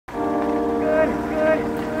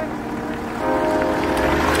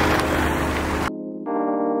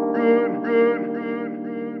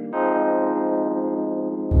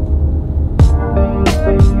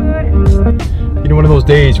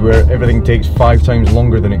days where everything takes 5 times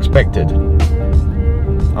longer than expected.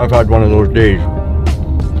 I've had one of those days.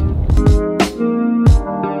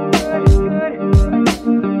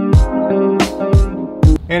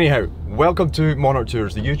 Anyhow, welcome to Monarch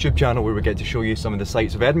Tours, the YouTube channel where we get to show you some of the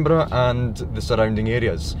sights of Edinburgh and the surrounding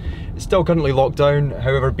areas. It's still currently locked down,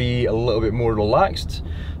 however be a little bit more relaxed,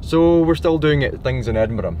 so we're still doing things in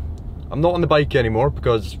Edinburgh. I'm not on the bike anymore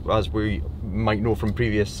because, as we might know from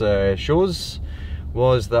previous shows,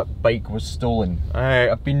 was that bike was stolen.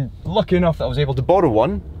 I've been lucky enough that I was able to borrow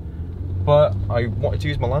one, but I wanted to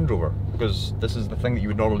use my Land Rover because this is the thing that you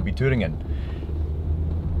would normally be touring in.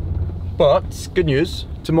 But good news,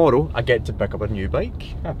 tomorrow I get to pick up a new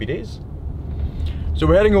bike. Happy days. So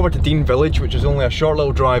we're heading over to Dean Village, which is only a short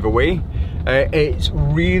little drive away. It's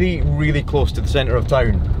really close to the centre of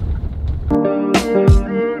town.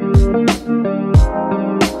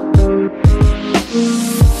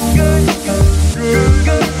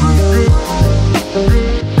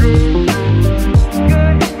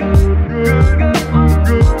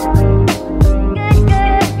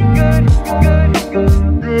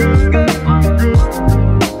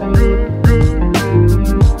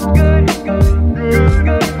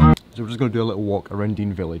 So we're just going to do a little walk around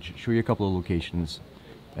Dean Village, show you a couple of locations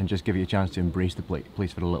and just give you a chance to embrace the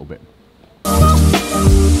place for a little bit.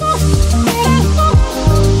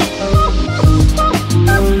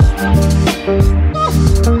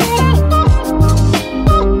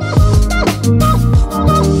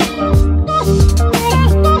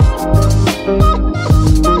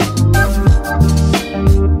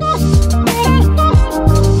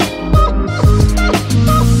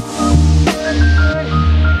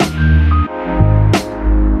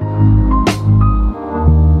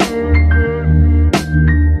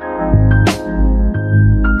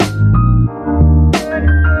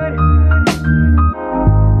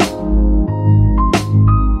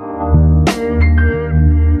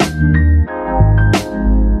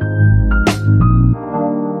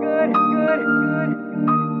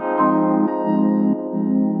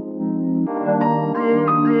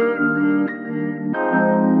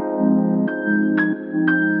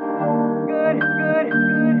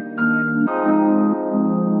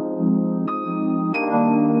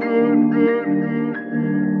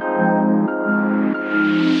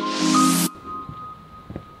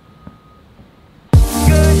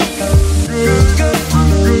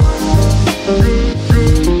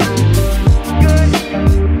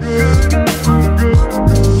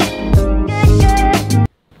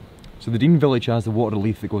 So the Dean Village has the water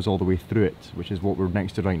relief that goes all the way through it, which is what we're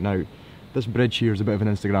next to right now. This bridge here is a bit of an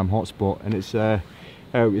Instagram hotspot, and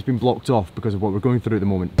it's been blocked off because of what we're going through at the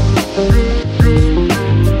moment.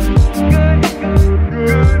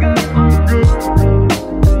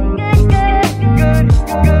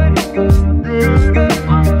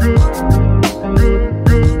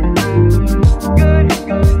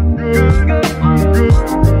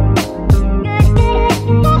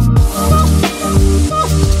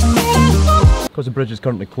 Because the bridge is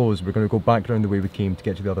currently closed, we're going to go back around the way we came to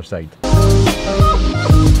get to the other side.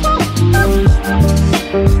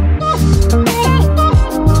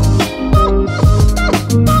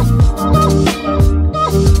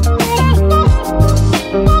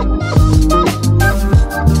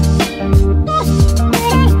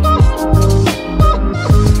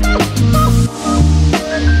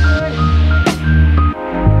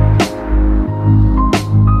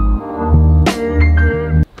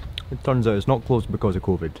 Turns out it's not closed because of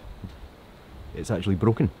COVID. It's actually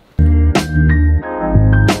broken. Now,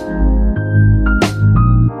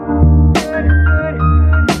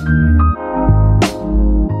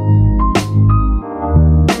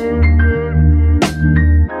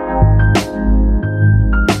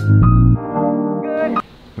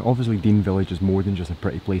 obviously Dean Village is more than just a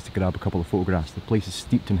pretty place to grab a couple of photographs. The place is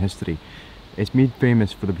steeped in history. It's made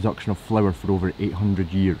famous for the production of flour for over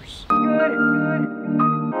 800 years.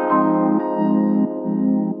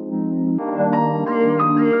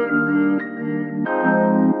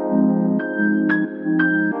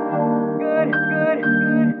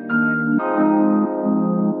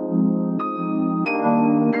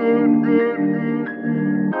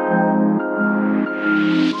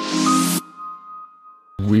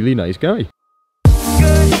 Really nice guy.